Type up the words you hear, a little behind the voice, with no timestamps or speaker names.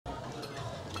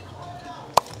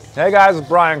Hey guys, it's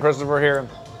Brian Christopher here.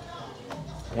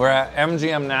 We're at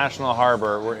MGM National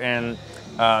Harbor. We're in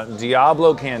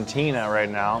Diablo Cantina right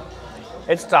now.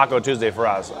 It's Taco Tuesday for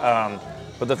us,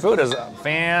 but the food is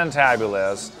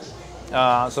fantabulous.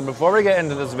 So before we get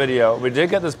into this video, we did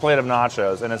get this plate of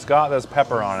nachos, and it's got this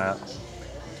pepper on it.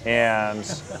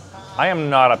 And I am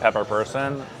not a pepper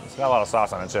person. It's got a lot of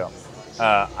sauce on it too.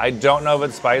 I don't know if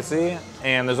it's spicy,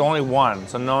 and there's only one,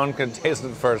 so no one can taste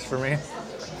it first for me.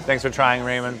 Thanks for trying,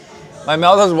 Raymond. My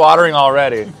mouth is watering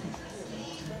already.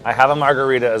 I have a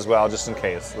margarita as well, just in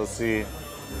case. Let's see.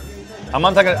 I'm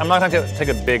not gonna take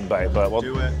a big bite, but we'll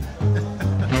do it.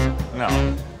 No,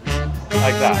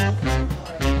 like that.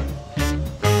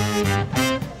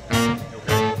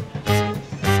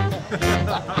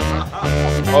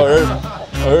 Oh,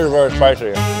 here's very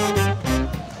spicy.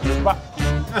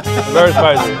 Very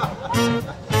spicy.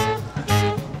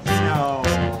 No.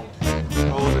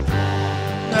 Hold it.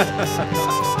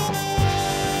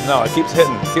 No, it keeps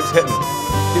hitting, keeps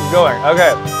going.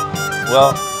 Okay,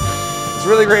 well, it's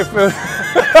really great food.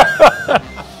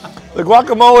 The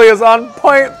guacamole is on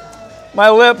point. My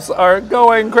lips are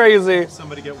going crazy.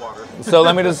 Somebody get water. So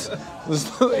let me just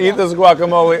eat this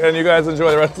guacamole and you guys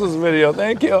enjoy the rest of this video.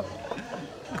 Thank you.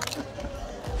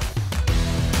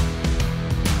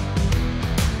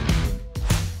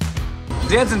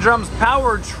 Dance and Drums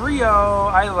Power Trio.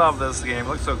 I love this game. It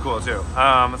looks so cool too.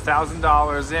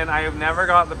 $1,000 in. I have never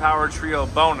got the Power Trio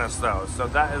bonus though, so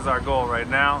that is our goal right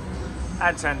now.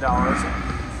 At $10.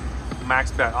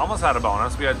 Max bet. Almost had a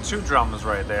bonus. We had 2 drums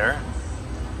right there.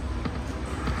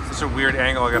 Such a weird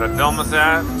angle. I gotta film this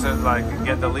at to like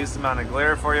get the least amount of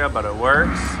glare for you, but it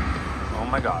works. Oh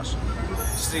my gosh.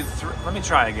 Just need let me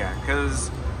try again, because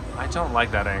I don't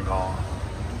like that angle.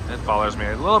 It bothers me.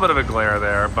 A little bit of a glare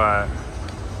there, but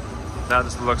that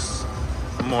just looks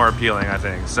more appealing, I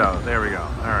think. So there we go.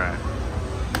 All right.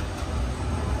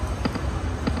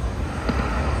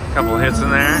 Couple of hits in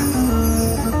there.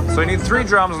 So you need 3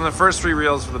 drums on the first 3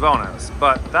 reels for the bonus,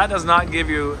 but that does not give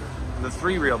you the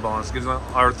 3 reel bonus. It gives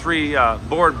our 3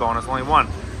 board bonus, only 1.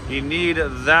 You need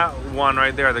that one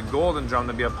right there, the golden drum,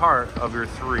 to be a part of your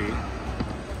 3.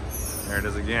 There it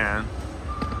is again.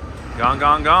 Gong,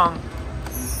 gong, gong.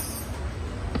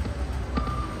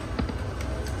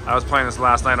 I was playing this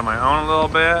last night on my own a little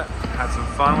bit, had some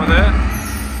fun with it.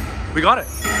 We got it.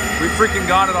 We freaking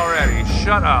got it already.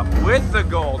 Shut up. With the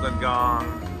golden gong.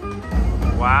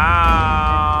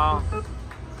 Wow.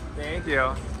 Thank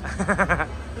you.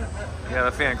 Yeah,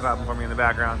 the fan clapping for me in the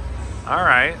background. All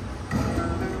right.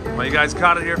 Well, you guys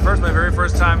caught it here first, my very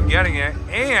first time getting it,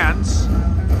 and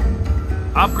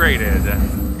upgraded.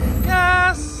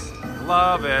 Yes.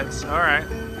 Love it. All right.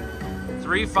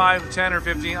 3, 5, 10, or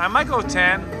 15. I might go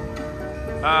 10.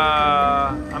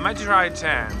 I might try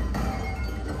 10.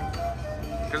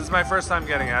 Because it's my first time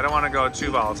getting it. I don't want to go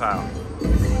too volatile.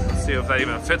 Let's see if that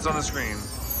even fits on the screen.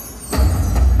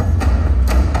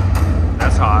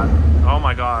 That's hot. Oh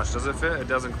my gosh, does it fit? It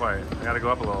doesn't quite. I gotta go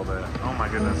up a little bit. Oh my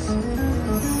goodness.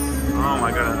 Oh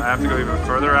my goodness, I have to go even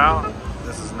further out?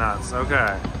 This is nuts.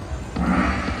 Okay.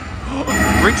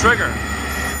 Re-trigger.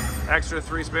 Extra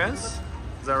 3 spins.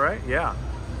 Is that right? Yeah.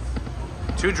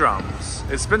 2 drums.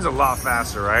 It spins a lot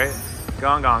faster, right?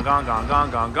 Gong, gong, gong, gong,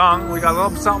 gong, gong, gong. We got a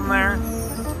little something there.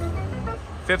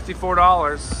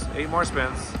 $54. 8 more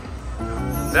spins.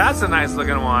 That's a nice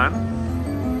looking one.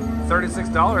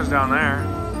 $36 down there.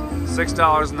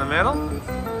 $6 in the middle.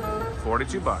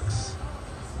 42 bucks.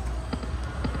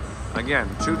 Again,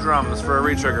 2 drums for a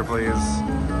re-trigger, please.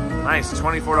 Nice.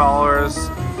 $24.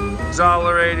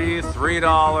 $1.80,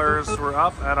 $3. We're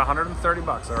up at 130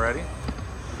 bucks already.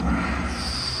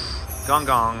 Gong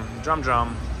gong, drum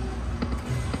drum.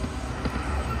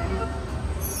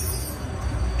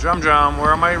 Drum drum,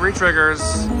 where are my re-triggers?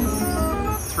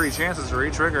 3 chances to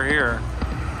re-trigger here.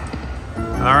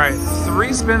 All right,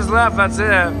 3 spins left, that's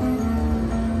it.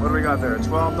 What do we got there?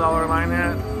 $12 line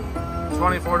hit,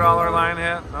 $24 line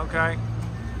hit, okay.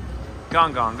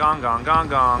 Gong gong, gong gong, gong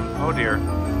gong, oh dear.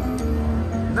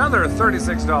 Another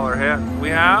 $36 hit. We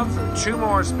have 2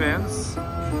 more spins,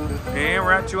 and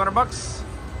we're at 200 bucks.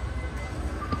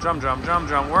 Drum, drum, drum,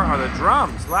 drum. Where are the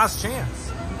drums? Last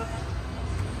chance.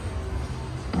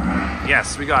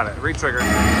 Yes, we got it. Re-trigger.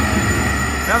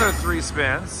 Another 3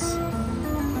 spins.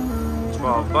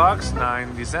 12 bucks,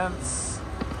 90 cents.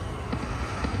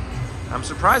 I'm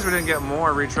surprised we didn't get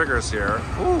more re-triggers here.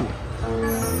 Ooh.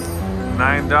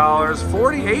 $9,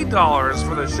 $48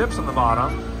 for the ships on the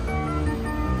bottom.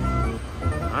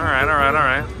 All right, all right, all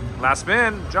right. Last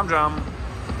spin, jump, jump.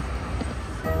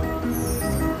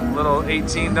 Little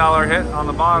 $18 hit on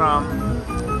the bottom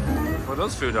for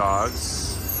those food dogs.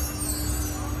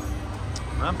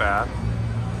 Not bad.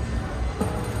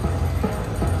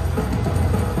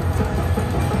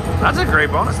 That's a great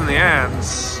bonus in the end.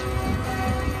 Let's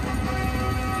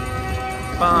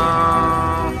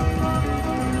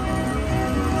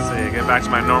see, get back to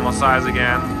my normal size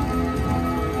again.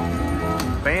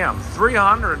 Bam,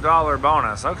 $300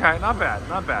 bonus. Okay, not bad,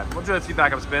 not bad. We'll do a few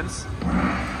backup spins.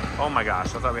 Oh my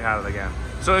gosh, I thought we had it again.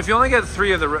 So if you only get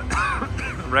 3 of the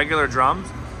regular drums,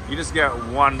 you just get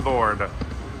 1 board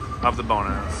of the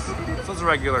bonus. So it's a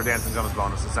regular dancing drums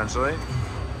bonus, essentially.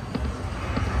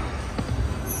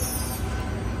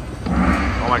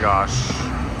 Oh my gosh.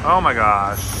 Oh my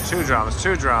gosh. 2 drums,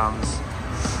 2 drums.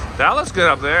 That looks good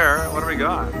up there. What do we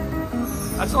got?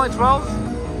 That's only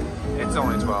 12? It's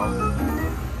only 12.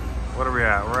 What are we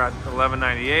at? We're at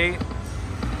 $11.98.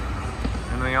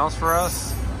 Anything else for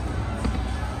us?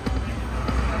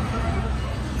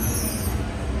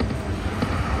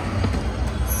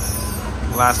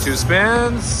 Last 2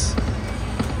 spins.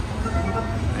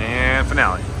 And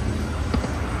finale.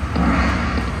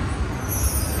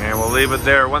 And we'll leave it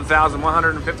there.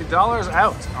 $1,150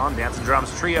 out on Dance and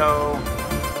Drums Trio.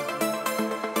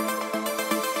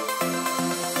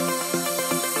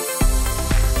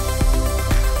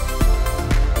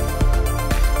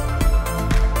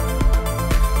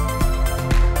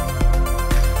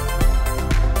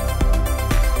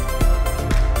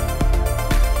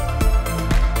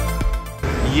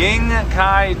 Ying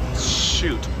Cai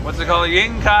Shoot. What's it called?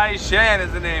 Ying Cai Shen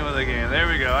is the name of the game. There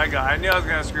we go. I knew I was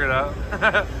gonna screw it up.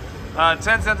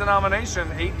 10-cent denomination,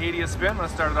 $8.80 a spin.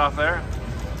 Let's start it off there.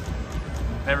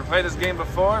 Never played this game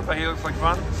before, but he looks like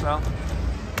fun. So,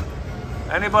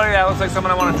 anybody that looks like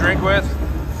someone I want to drink with,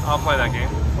 I'll play that game.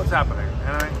 What's happening?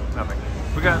 Anything? Nothing.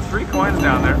 We got 3 coins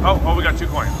down there. Oh, we got 2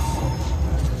 coins.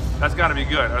 That's got to be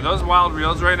good. Are those wild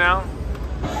reels right now?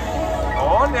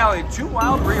 Oh, Nelly, 2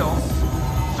 wild reels.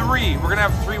 3. We're gonna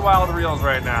have 3 wild reels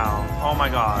right now. Oh my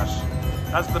gosh.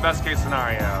 That's the best case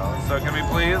scenario. So can we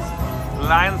please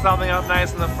line something up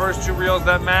nice in the first 2 reels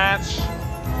that match?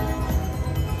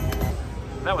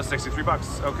 That was 63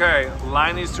 bucks. Okay,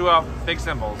 line these 2 up. Big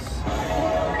symbols.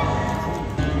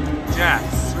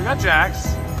 Jacks. We got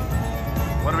jacks.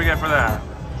 What do we get for that?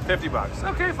 50 bucks.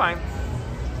 Okay, fine.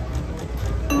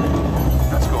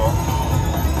 That's cool.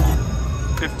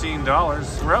 $15.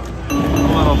 We're up a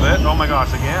little bit. Oh my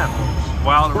gosh, again.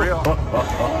 Wild reel.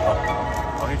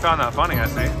 Oh, he found that funny, I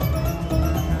see.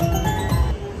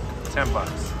 10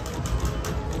 bucks.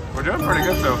 We're doing pretty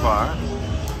good so far.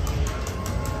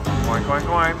 Coin, coin,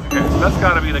 coin. Okay, so that's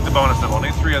gotta be like the bonus symbol.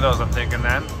 Need 3 of those, I'm thinking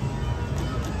then.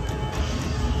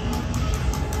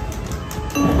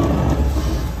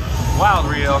 Wild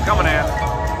reel coming in.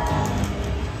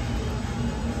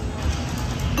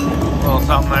 A little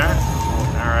something there.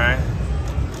 Alright.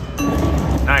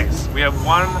 Nice. We have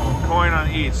 1 coin on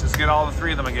each. Let's get all the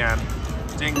 3 of them again.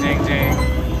 Ding, ding, ding.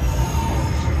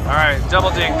 Alright, double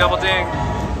ding, double ding.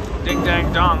 Ding,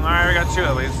 dang, dong. Alright, we got 2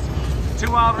 at least.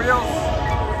 2 wild reels.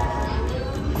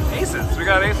 Aces. We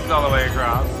got aces all the way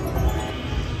across.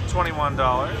 $21.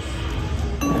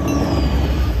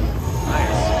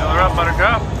 Nice. Fill her up,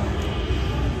 Buttercup.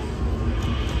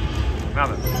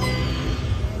 Nothing.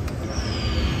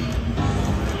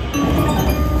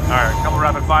 Alright, a couple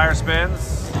rapid fire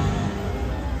spins.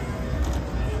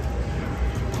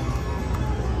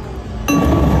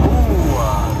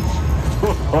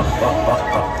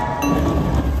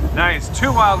 Nice,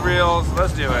 2 wild reels.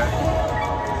 Let's do it.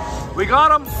 We got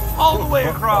them all the way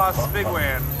across. Big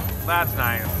win. That's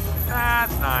nice.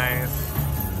 That's nice.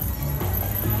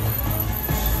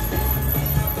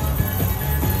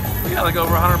 We got like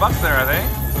over 100 bucks there, I think.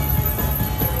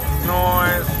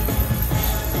 Noise.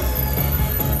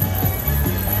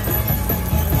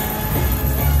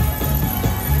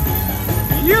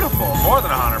 Beautiful. More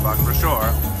than 100 bucks for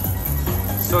sure.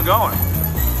 Still going.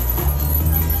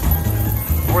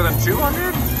 More than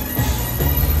 200?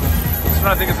 This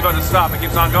one I think it's about to stop. It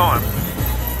keeps on going.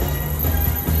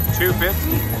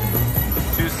 250,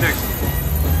 260,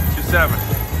 270,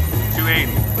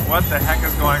 280. What the heck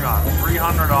is going on?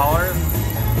 $300?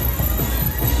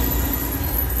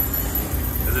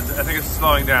 I think it's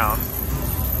slowing down.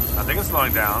 I think it's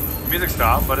slowing down. Music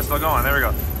stopped, but it's still going. There we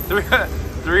go.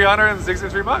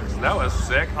 363 bucks. That was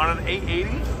sick. On an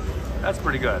 880? That's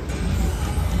pretty good.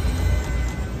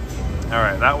 All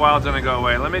right, that wild's gonna go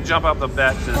away. Let me jump up the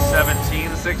bet to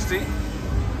 1760.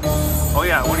 Oh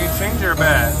yeah, when you change your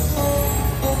bet,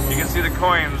 you can see the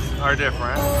coins are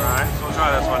different, right? So we'll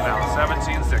try this one now,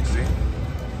 1760.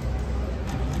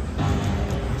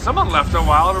 Someone left a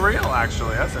wild reel,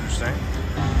 actually. That's interesting.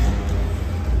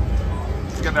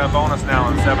 Let's get that bonus now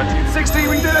on 1760.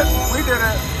 We did it! We did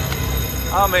it!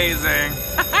 Amazing.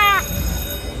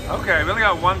 Okay, we only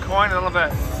got 1 coin. I don't know if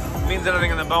that means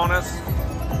anything in the bonus.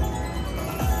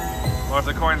 Or if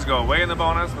the coins go away in the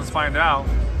bonus. Let's find out.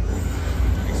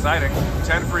 Exciting.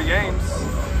 10 free games.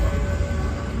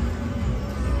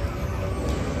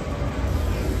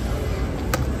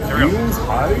 Here we go. Ying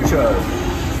Cai Shen.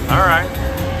 Alright.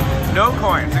 No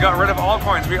coins. We got rid of all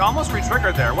coins. We almost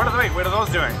re-triggered there. What are those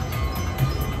doing?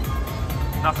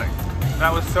 Nothing.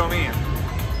 That was so mean.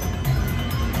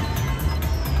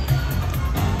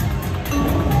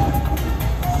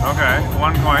 Okay,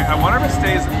 1 coin. I wonder if it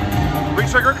stays.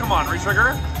 Re-trigger? Come on,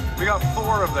 re-trigger. We got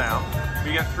 4 of them.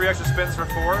 We get 3 extra spins for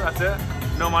 4. That's it.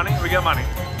 No money. We get money.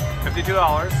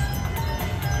 $52.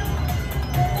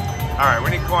 Alright,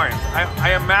 we need coins.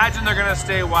 I imagine they're gonna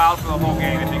stay wild for the whole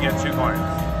game if you get 2 coins.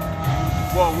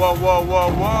 Whoa, whoa, whoa,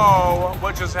 whoa, whoa.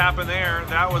 What just happened there?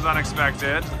 That was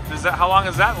unexpected. How long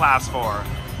does that last for?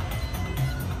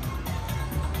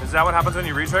 Is that what happens when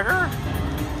you re-trigger?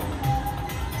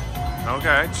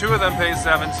 Okay, 2 of them pay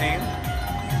 17.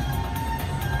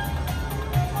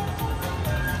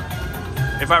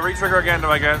 If I re-trigger again, do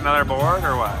I get another board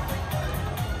or what?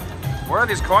 Where are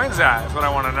these coins at? Is what I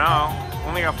want to know.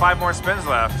 Only got 5 more spins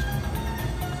left.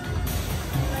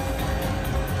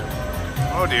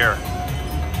 Oh dear.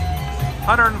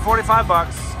 145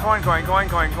 bucks. Coin, coin, coin,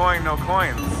 coin, coin, no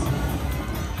coins.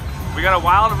 We got a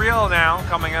wild reel now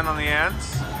coming in on the end.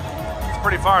 It's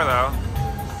pretty far though.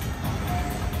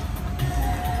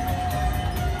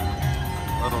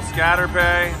 Little scatter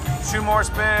pay. 2 more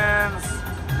spins.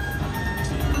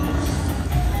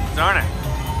 Darn it.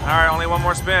 Alright, only 1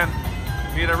 more spin.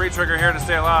 Need a re-trigger here to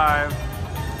stay alive.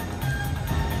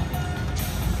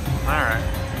 Alright.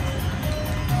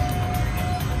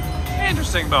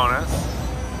 Interesting bonus.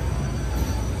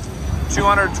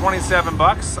 227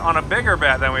 bucks on a bigger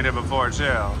bet than we did before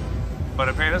too. But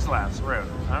it paid us less. Rude.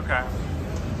 Okay.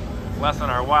 Less than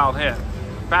our wild hit.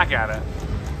 Back at it.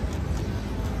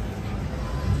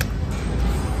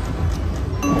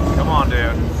 Come on,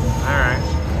 dude. Alright.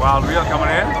 Wild reel coming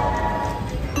in.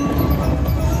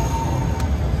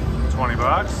 20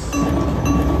 bucks.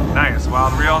 Nice.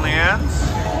 Wild reel in the end.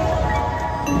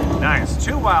 Nice.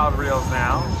 2 wild reels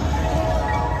now.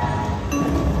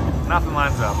 Nothing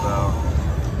lines up though.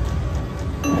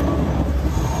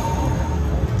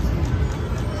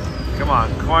 Come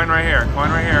on. Coin right here. Coin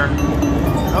right here.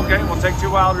 Okay, we'll take 2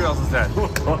 wild reels instead.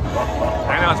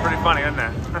 I know, it's pretty funny, isn't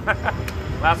it?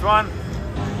 Last one.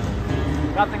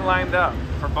 Nothing lined up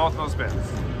for both those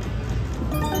spins.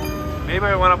 Maybe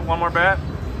I went up 1 more bet.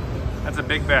 That's a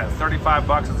big bet. 35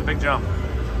 bucks, it's a big jump.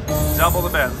 Double the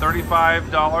bet,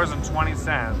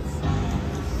 $35.20.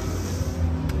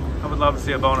 I would love to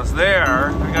see a bonus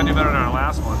there. We gotta do better than our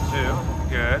last one too.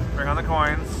 Good, bring on the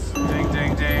coins. Ding,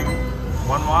 ding, ding.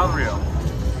 1 wild reel.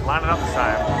 Line it up this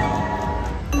time.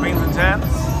 Queens and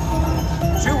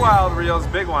 10s. 2 wild reels,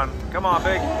 big one. Come on,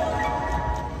 big.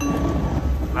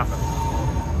 Nothing.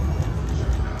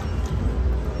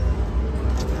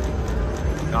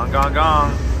 Gong, gong,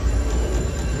 gong.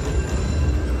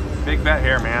 Big bet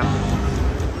here, man.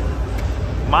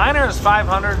 Minors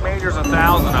 500, majors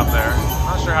 1,000 up there.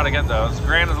 Not sure how to get those.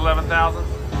 Grand is 11,000.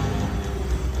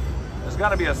 There's got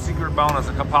to be a secret bonus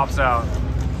that pops out.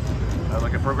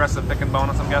 Like a progressive picking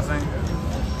bonus, I'm guessing.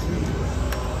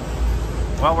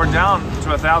 Well, we're down to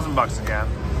 1,000 bucks again.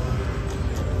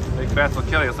 Big bets will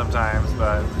kill you sometimes,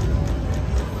 but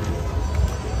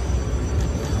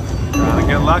trying to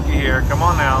get lucky here. Come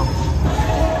on now.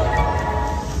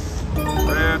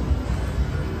 Rude.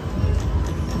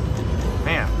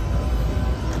 Man.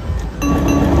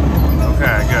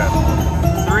 Okay, good.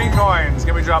 3 coins.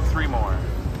 Can we drop 3 more?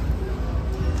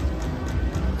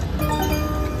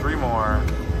 3 more.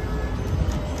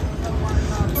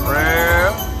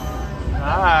 Rude.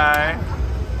 Hi.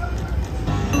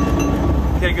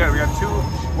 Okay, good. We got 2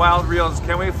 wild reels.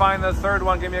 Can we find the 3rd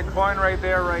one? Give me a coin right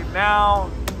there, right now.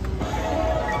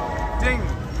 Ding.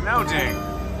 No ding.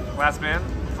 Last spin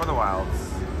for the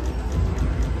wilds.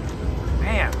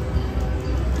 Man.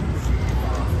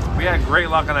 We had great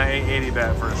luck on that 880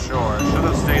 bet for sure. Should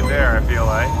have stayed there, I feel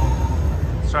like.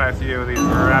 Let's try a few of these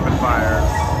rapid fires.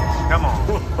 Come on.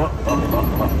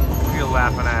 What are you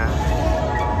laughing at?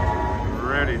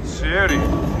 Rudy Tooty.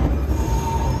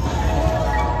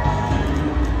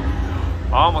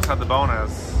 Almost had the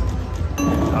bonus. I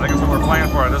think that's what we're playing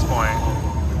for at this point.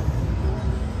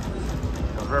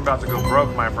 Because we're about to go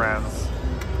broke, my friends.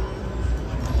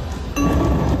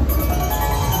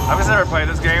 I've just never played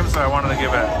this game, so I wanted to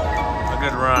give it a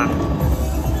good run.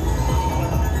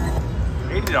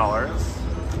 $80.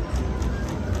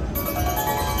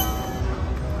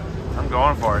 I'm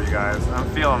going for it, you guys. I'm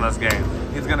feeling this game.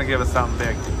 He's gonna give us something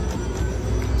big.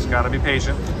 Just gotta be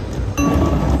patient.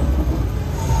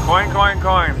 Coin, coin,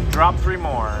 coin. Drop 3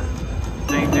 more.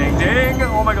 Ding, ding, ding.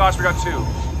 Oh my gosh, we got 2.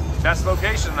 Best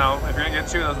location though. If you're gonna get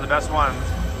 2, those are the best ones.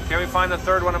 Can we find the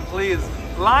 3rd one and please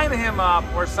line him up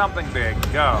or something big?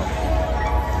 Go.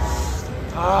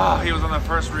 Ah, he was on the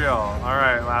first reel. All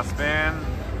right, last spin.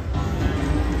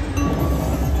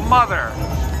 Mother.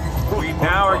 We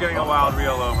now are getting a wild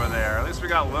reel over there. At least we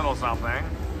got little something.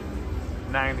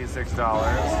 $96. Darn.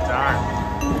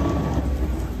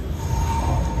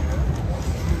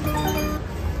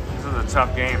 This is a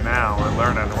tough game now. We're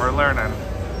learning. We're learning.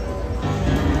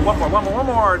 One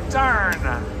more. Darn.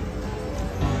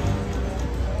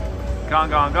 Gong,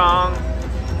 gong, gong.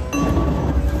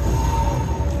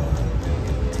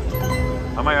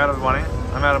 Am I out of money?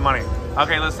 I'm out of money.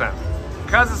 Okay, listen.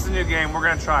 Because it's a new game, we're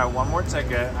gonna try one more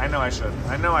ticket. I know I shouldn't.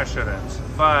 I know I shouldn't.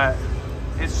 But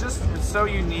it's so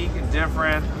unique and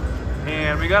different.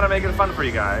 And we gotta make it fun for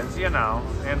you guys, you know,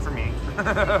 and for me.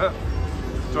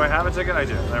 Do I have a ticket? I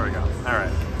do. There we go. All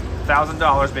right.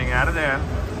 $1,000 being added in.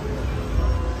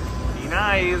 Be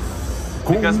nice.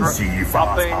 Because we're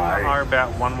upping our bet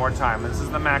one more time. This is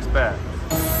the max bet.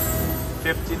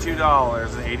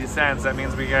 $52.80. That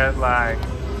means we get like,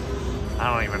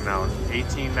 I don't even know,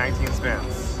 18, 19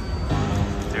 spins.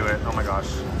 Do it. Oh my gosh.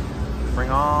 Bring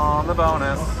on the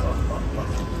bonus.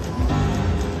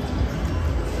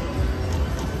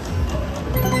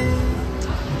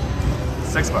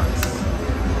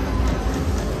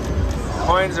 $6.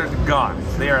 Coins are gone.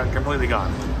 They are completely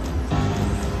gone.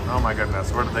 Oh my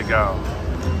goodness, where did they go?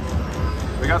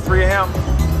 We got 3 of him.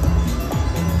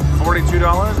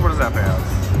 $42, what does that pay us?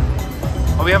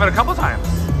 Oh, we have it a couple times.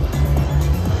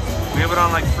 We have it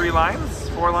on like 3 lines,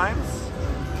 4 lines.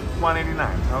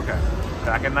 189, okay.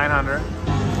 Back at 900.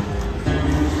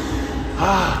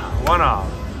 One off.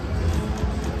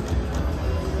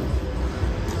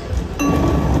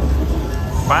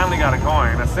 Finally got a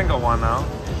coin, a single one though.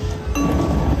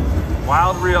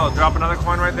 Wild reel, drop another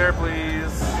coin right there,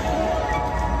 please.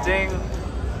 Ding.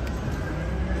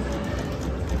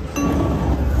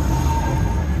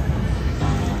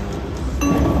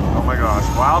 Oh my gosh,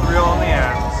 wild reel in the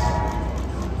end.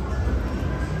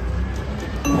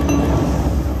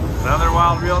 Another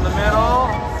wild reel in the middle.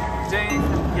 Ding.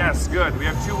 Yes, good. We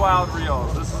have 2 wild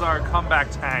reels. This is our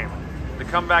comeback time. The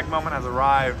comeback moment has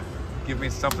arrived. Give me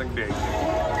something big.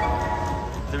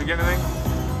 Did we get anything?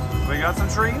 We got some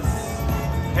trees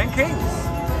and kings.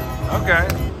 Okay.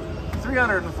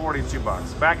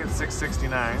 $342. Back at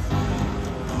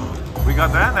 $669. We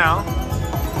got that now.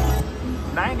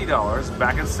 $90.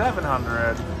 Back at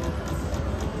 $700.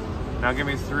 Now give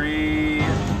me 3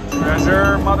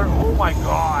 treasure mother. Oh my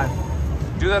god.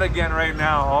 Do that again right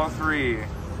now. All 3.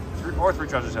 3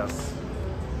 treasure chests.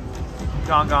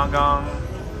 Gong, gong, gong.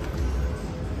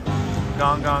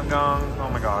 Gong, gong, gong. Oh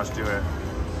my gosh, do it.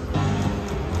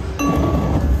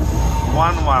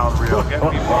 1 wild reel. Give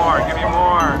me more. Give me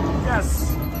more.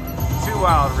 Yes. 2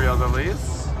 wild reels at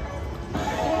least.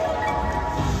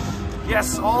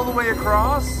 Yes, all the way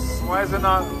across. Why is it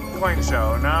not coin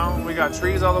show? No, we got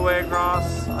trees all the way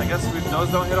across. I guess those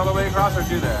don't hit all the way across, or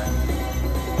do they?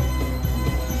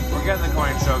 We're getting the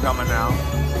coin show coming now.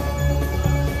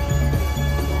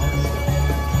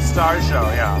 Star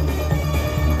show, yeah.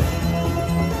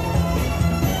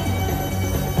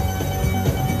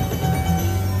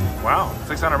 Wow,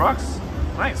 $600.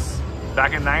 Nice.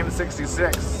 Back at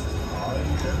 966.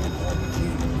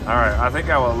 All right, I think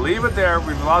I will leave it there.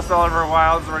 We've lost all of our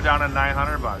wilds and we're down to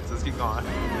 $900. Let's keep going.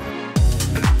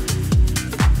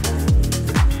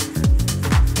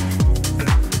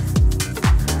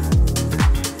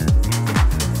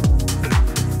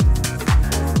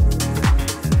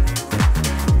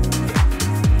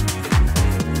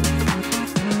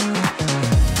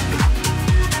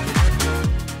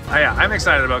 Yeah, I'm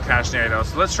excited about Cashnado,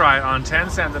 so let's try it on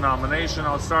 10-cent denomination.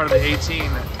 I'll start at the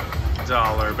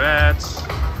 $18 bet.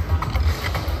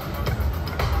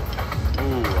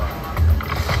 Ooh.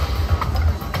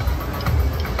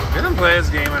 Didn't play this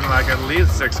game in like at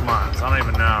least 6 months. I don't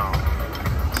even know.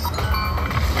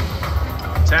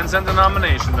 10-cent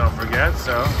denomination, don't forget,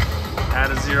 so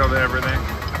add a 0 to everything.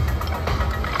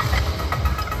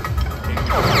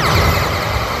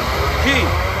 Key.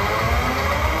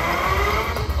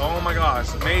 Oh my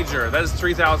gosh, major. That is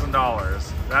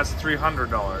 $3,000. That's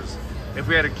 $300. If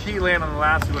we had a key land on the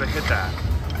last, we would have hit that.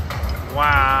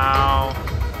 Wow.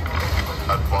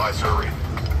 Advisory.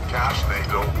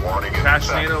 Cashnado warning in effect.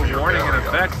 Cashnado warning in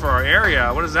effect for our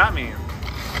area. What does that mean?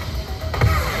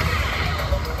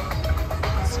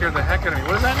 That scared the heck out of me.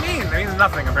 What does that mean? That means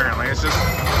nothing apparently. It's just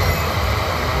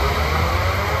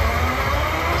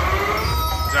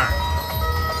darn.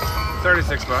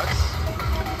 36 bucks.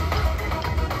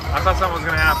 I thought something was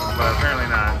gonna happen, but apparently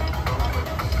not.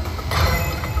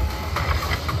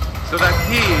 So that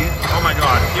key, oh my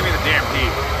god, give me the damn key.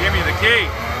 Give me the key.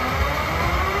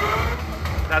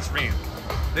 That's mean.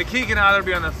 The key can either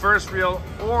be on the first reel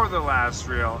or the last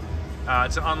reel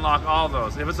to unlock all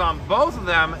those. If it's on both of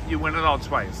them, you win it all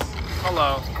twice.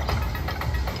 Hello.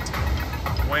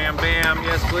 Wham bam,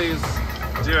 yes please.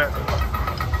 Do it.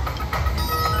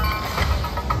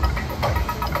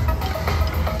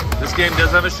 This game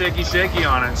does have a shaky shaky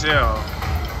on it too.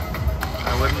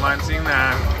 I wouldn't mind seeing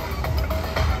that.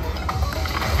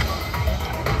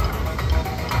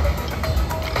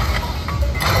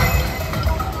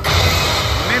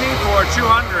 Mini for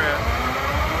 200.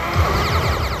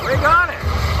 We got it,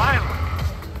 finally.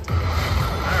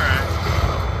 All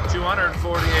right,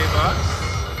 248 bucks.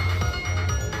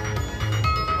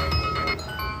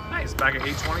 Nice, back at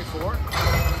 824.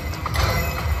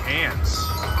 And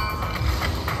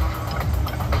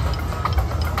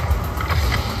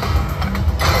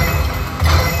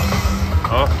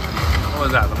oh, what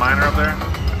was that? The minor up there?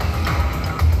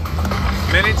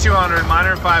 Mini 200,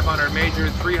 minor 500, major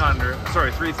 300.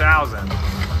 Sorry, 3,000.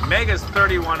 Mega's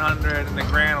 3,100, and the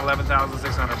grand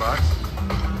 11,600 bucks.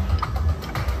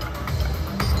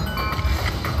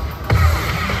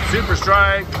 Super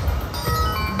strike.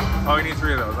 Oh, we need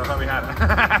 3 of those. I thought we had it.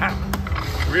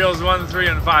 Reels 1, 3,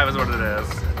 and 5 is what it is.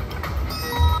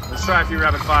 Let's try a few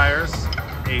rapid fires.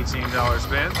 $18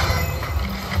 spins.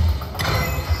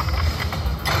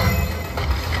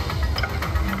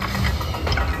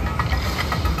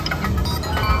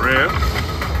 Rip.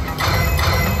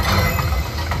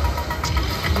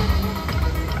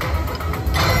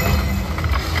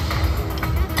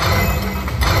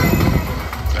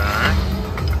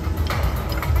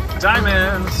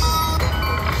 Diamonds,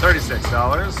 $36.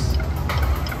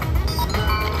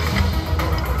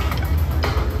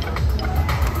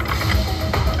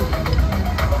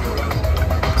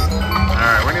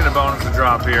 Alright, we need a bonus to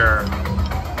drop here.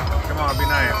 Come on, be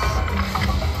nice.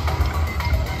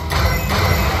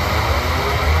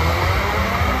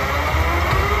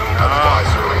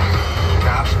 Advisory.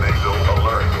 Cashnado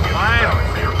alert. Finally,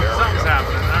 For your area. something's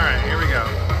happening. Alright, here we go.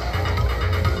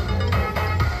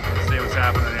 What's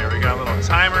happening here? We got a little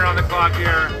timer on the clock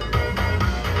here.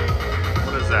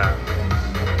 What is that?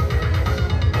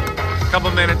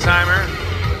 Couple minute timer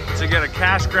to get a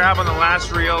cash grab on the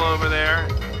last reel over there.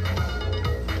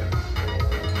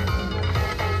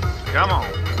 Come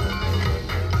on.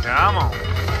 Come on.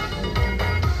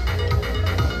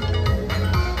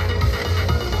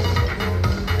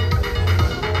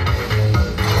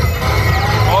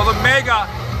 Oh, the mega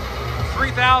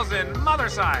 3,000 mother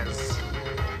size.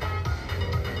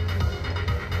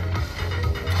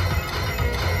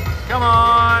 Come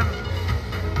on.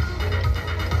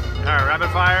 All right, rapid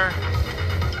fire.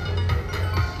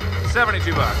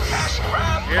 72 bucks.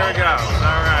 Here we go.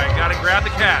 All right, got to grab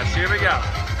the cash. Here we go.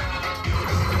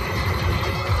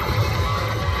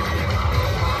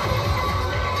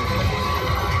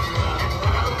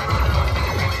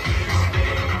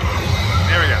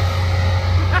 There we go.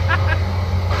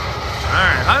 All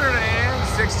right,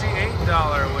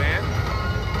 $168 win.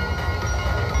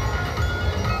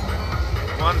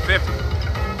 150.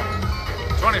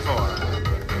 24.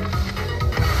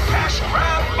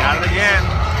 Got it again.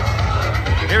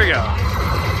 Here we go.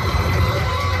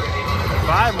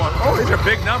 5-1. Oh, these are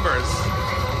big numbers.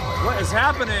 What is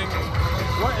happening?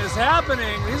 What is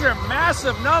happening? These are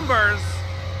massive numbers.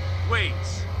 Wait,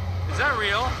 is that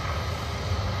real?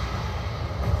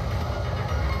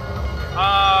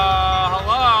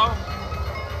 Hello?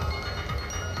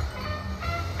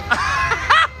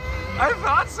 I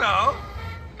thought so.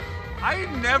 I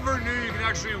never knew you could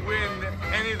actually win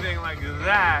anything like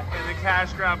that in the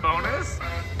cash grab bonus.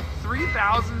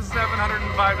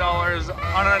 $3,705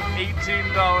 on an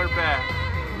 $18 bet.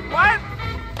 What?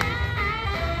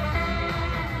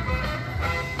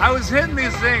 I was hitting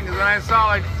these things and I saw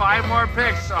like 5 more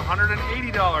picks,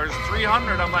 $180,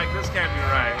 $300. I'm like, this can't be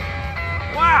right.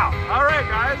 Wow. All right,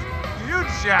 guys.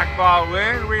 Huge jackpot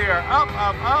win. We are up,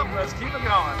 up, up. Let's keep it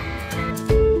going.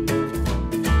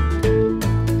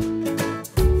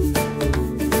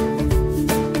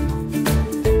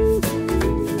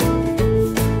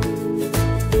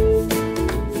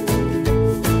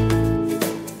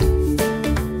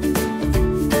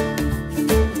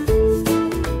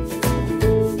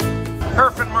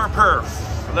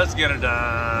 Let's get it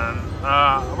done.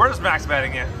 We're just max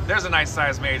betting it. There's a nice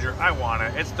size major. I want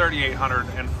it. It's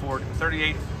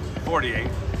 3,848.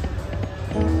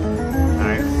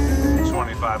 Nice.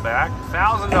 25 back.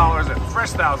 $1,000 in.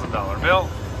 Fresh $1,000 bill.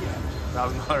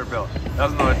 $1,000 bill.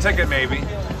 $1,000 ticket maybe.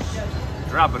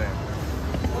 Drop it in.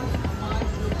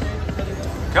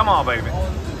 Come on, baby.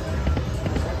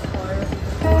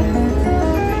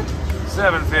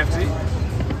 $7.50.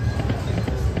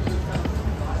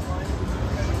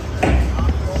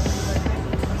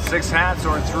 Six hats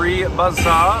or 3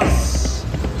 buzzsaws.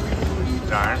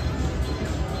 Darn.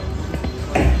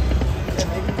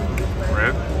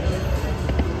 Rude.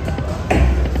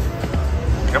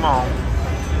 Come on.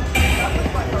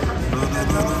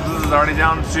 This is already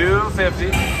down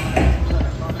 $2.50.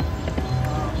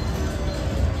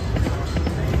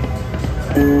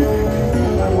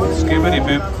 Skibbity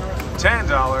boop.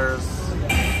 $10.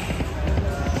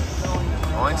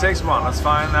 Only takes one. Let's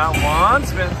find that one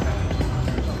spin.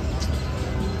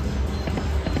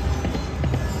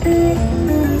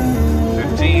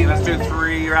 15. Let's do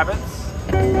 3 rapids.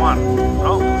 1.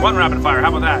 Oh, 1 rapid fire. How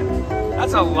about that?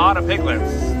 That's a lot of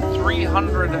piglets.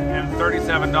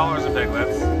 $337 of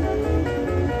piglets.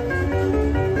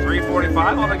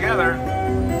 $345 altogether.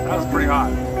 That was pretty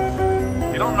hot.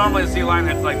 You don't normally see line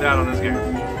hits like that on this game.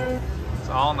 It's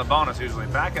all in the bonus usually.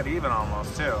 Back at even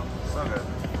almost too. So good.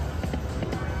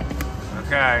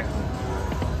 Okay.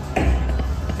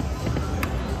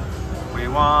 We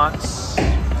want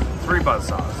 3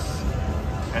 buzzsaws.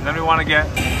 And then we want to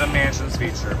get the mansions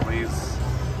feature, please.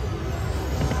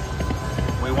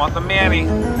 We want the Manny.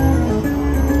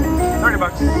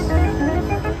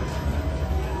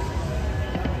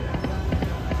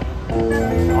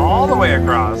 $30. All the way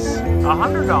across.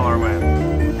 $100 win.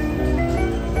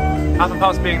 Huff and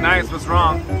Puff's being nice. What's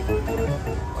wrong?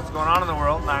 What's going on in the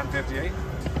world? $9.58.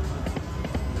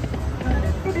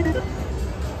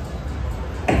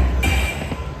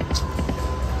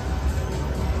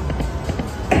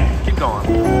 Keep going.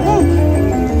 Woo!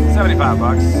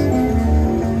 $75.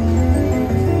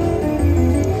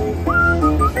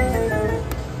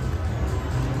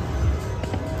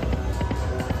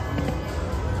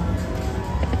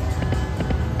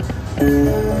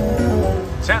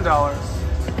 $10.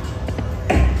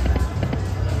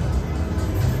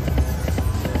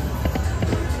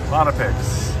 A lot of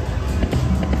picks.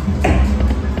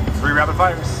 3 rapid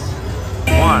fires.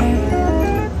 1,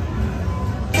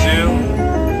 2,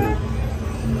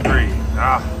 3.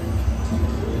 Ah.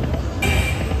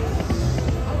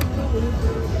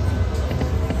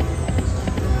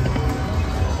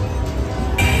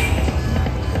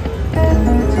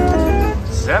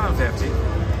 $7.50.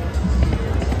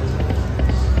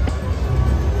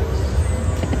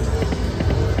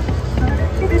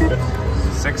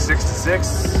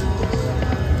 666.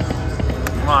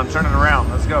 Come on, turn it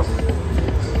around. Let's go.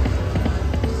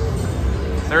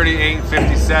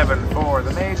 38.57 for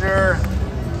the major.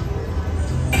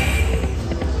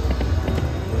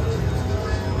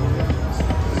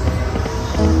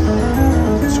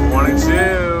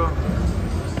 $22.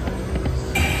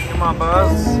 Come on,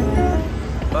 Buzz.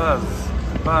 Buzz.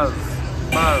 Buzz.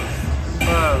 Buzz.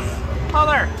 Buzz. Oh,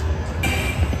 there.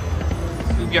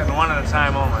 Keep getting one at a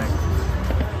time only.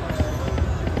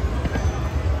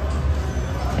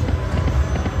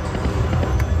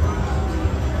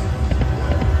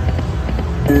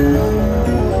 $10.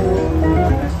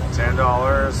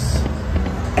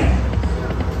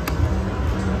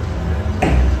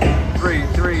 3,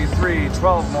 3, 3.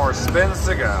 12 more spins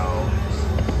to go.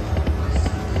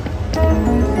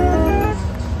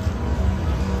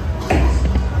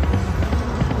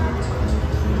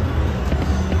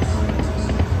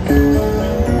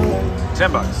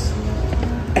 $10.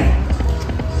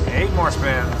 8 more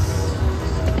spins.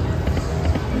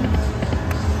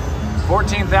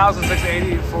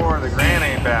 14,680 for the grand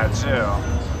ain't bad too.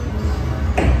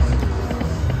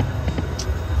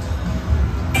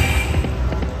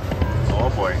 Oh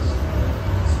boy.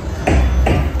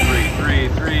 3, 3,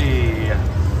 3.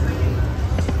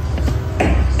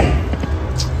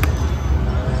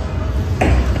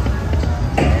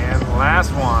 And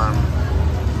last one.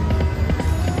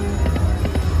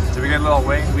 Do we get a little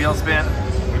wheel spin?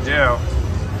 We do.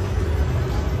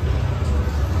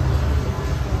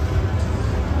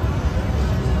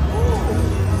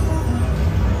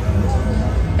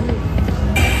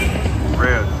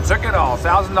 Took it all,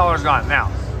 $1,000 gone. Now,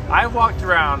 I've walked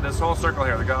around this whole circle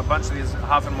here. They got a bunch of these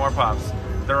Huff and More Puffs.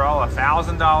 They're all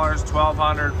 $1,000,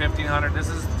 $1,200, $1,500. This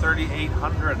is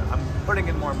 $3,800. I'm putting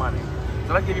in more money.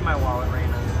 Did I give you my wallet,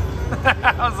 Raymond?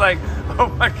 I was like, oh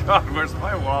my God, where's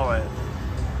my wallet?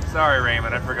 Sorry,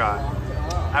 Raymond, I forgot.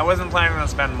 I wasn't planning to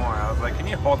spend more. I was like, can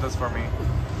you hold this for me?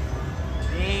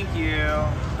 Thank you.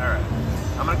 All right,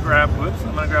 I'm gonna grab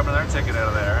another ticket out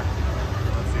of there.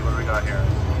 got here?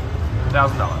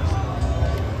 $1,000.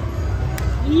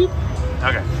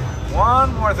 Okay,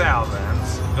 one more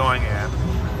 1,000 going in.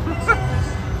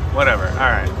 Whatever. All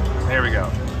right, here we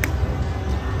go.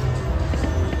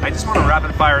 I just want to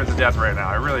rapid fire it to death right now.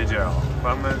 I really do.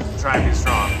 But I'm gonna try and be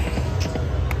strong.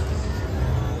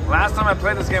 Last time I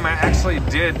played this game, I actually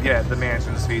did get the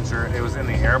mansions feature. It was in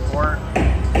the airport,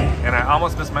 and I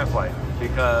almost missed my flight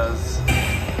because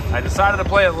I decided to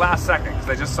play it last second because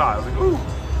I just saw it. I was like, ooh,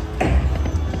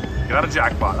 got a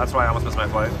jackpot. That's why I almost missed my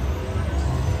flight.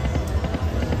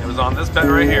 It was on this bet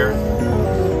right here.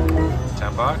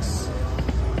 10 bucks.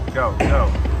 Go, go.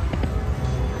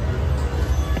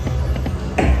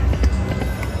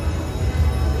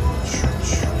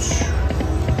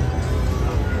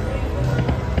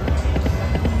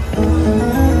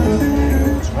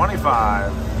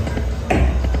 $25.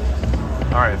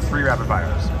 All right, 3 rapid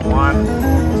fires. 1,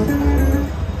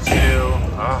 2.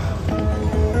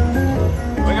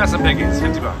 We got some piggies.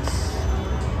 50 bucks.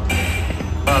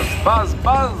 Buzz, buzz,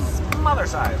 buzz. Mother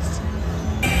sized.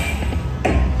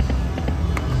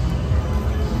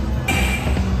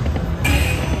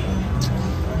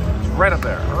 It's right up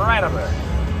there. Right up there.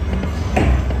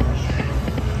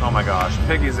 Oh my gosh,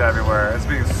 piggies everywhere. It's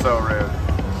being so rude.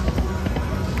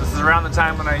 This is around the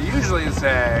time when I usually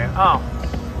say, oh,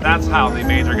 that's how the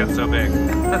major gets so big.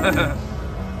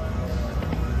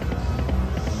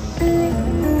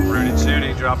 Rudy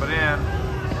Tooty, drop it in.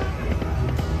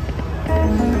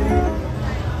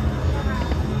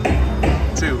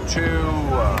 Two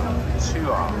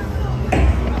off.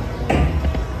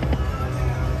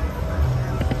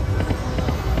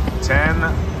 10,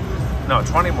 no,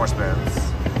 20 more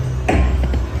spins.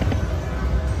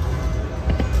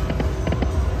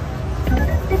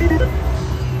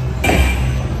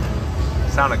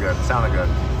 Sounded good, sounded good.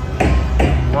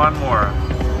 One more.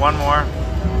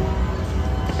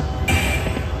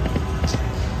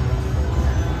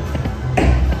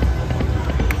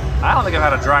 I don't think I've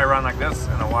had a dry run like this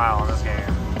in a while in this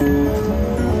game.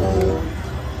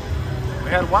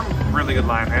 We had one really good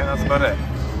line hit, that's about it.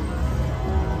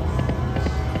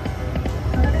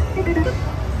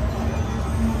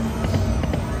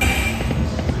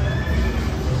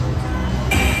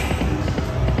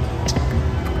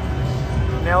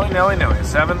 Nelly.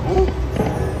 7. Ooh.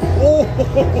 Oh.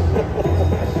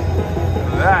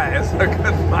 That is a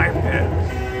good line hit.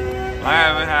 I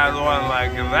haven't had one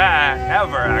like that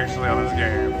ever, actually, on this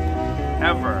game.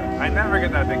 Ever. I never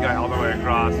get that big guy all the way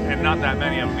across, and not that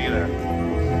many of them either.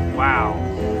 Wow.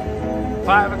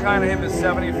 5 of kind of him is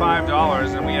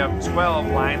 $75, and we have 12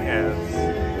 line hits.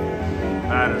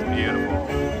 That is beautiful.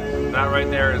 That right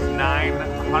there is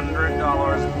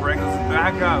 $900. Brings us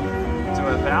back up to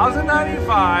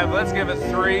 $1,095. Let's give it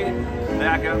 3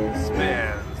 backup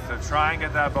spins to try and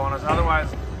get that bonus. Otherwise,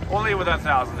 we'll leave with that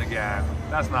 1,000 again.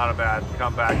 That's not a bad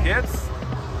comeback. Hits.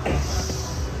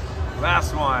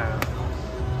 Last one.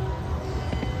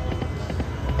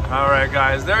 All right,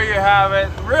 guys, there you have it.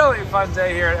 Really fun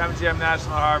day here at MGM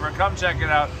National Harbor. Come check it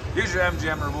out. Use your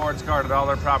MGM rewards card at all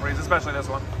their properties, especially this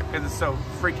one. It is so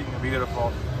freaking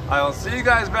beautiful. I will see you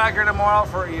guys back here tomorrow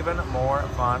for even more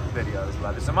fun videos.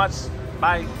 Love you so much.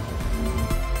 Bye.